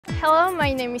Hello,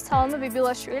 my name is Salma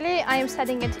Bibilashvili. I am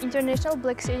studying at International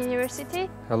Black Sea University.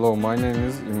 Hello, my name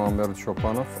is Imamber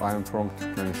Chopanov. I am from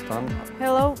Turkmenistan.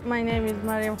 Hello, my name is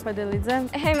Mariam Fadelidze.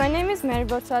 Hey, my name is Mary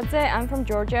Botsadze. I'm from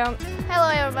Georgia. Hello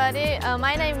everybody,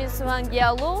 my name is Wang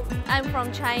Yalu. I'm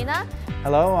from China.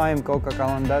 Hello, I am Koka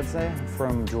Kalandadze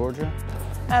from Georgia.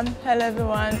 Hello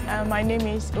everyone, my name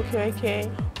is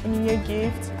Okiweke Onyinye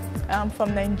Gift. I'm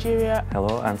from Nigeria.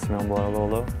 Hello, I'm Simeon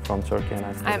Boalolo from Turkey and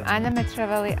I study. I'm Anna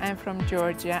Metraveli. I'm from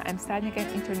Georgia. I'm studying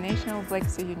at International Black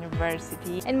Sea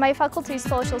University. And my faculty is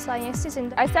Social Sciences,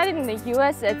 and I studied in the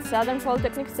US at Southern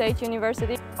Polytechnic State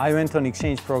University. I went on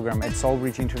exchange program at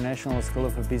Seoul-Bridge International School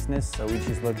of Business, which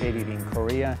is located in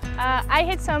Korea. I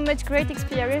had so much great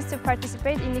experience to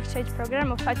participate in the exchange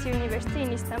program of Fatih University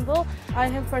in Istanbul. I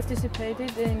have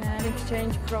participated in an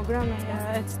exchange program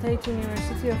at State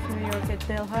University of New York at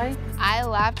Delhi. I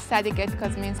loved studying at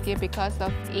Kosminski because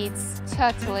of its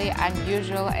totally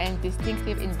unusual and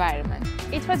distinctive environment.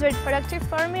 It was very productive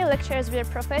for me. Lecturers were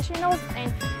professionals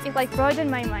and it broadened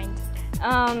my mind.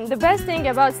 The best thing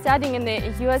about studying in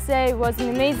the USA was an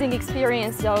amazing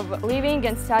experience of living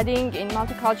and studying in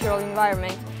multicultural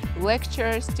environment.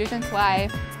 Lectures, student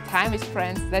life, time with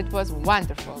friends, that was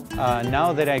wonderful.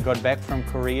 Now that I got back from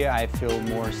Korea, I feel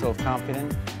more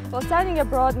self-confident. Well, studying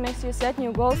abroad makes you set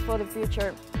new goals for the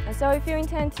future. And so if you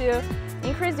intend to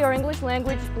increase your English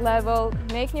language level,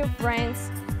 make new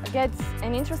friends, get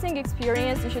an interesting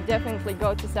experience, you should definitely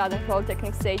go to Southern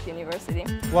Polytechnic State University.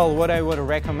 Well, what I would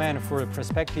recommend for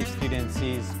prospective students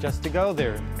is just to go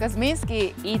there.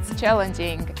 Kosminski, it's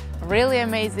challenging, really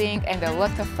amazing and a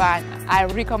lot of fun. I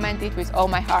recommend it with all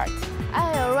my heart.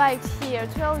 I arrived here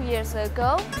 12 years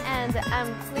ago and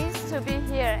I'm pleased to be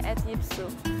here at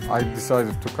IBSU. I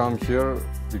decided to come here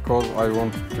because I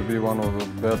wanted to be one of the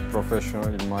best professionals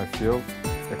in my field,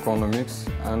 economics,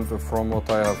 and from what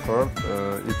I have heard,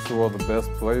 IBSU was the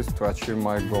best place to achieve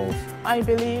my goals. I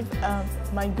believe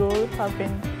my goals have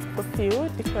been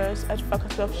fulfilled because at the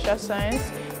Faculty of Social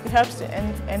Science, it helps to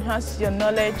enhance your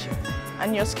knowledge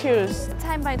and your skills.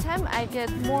 Time by time, I get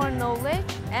more knowledge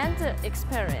and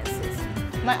experiences.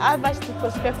 My advice to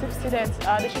prospective students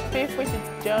they should feel free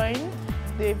to join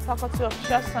the Faculty of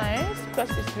Social Science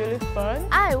because it's really fun.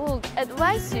 I would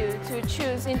advise you to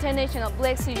choose International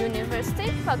Black Sea University,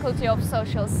 Faculty of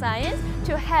Social Science,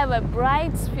 to have a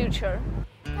bright future.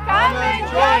 Come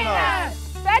and join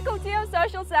us! Faculty of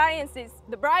Social Sciences,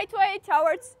 the bright way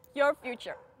towards your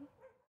future.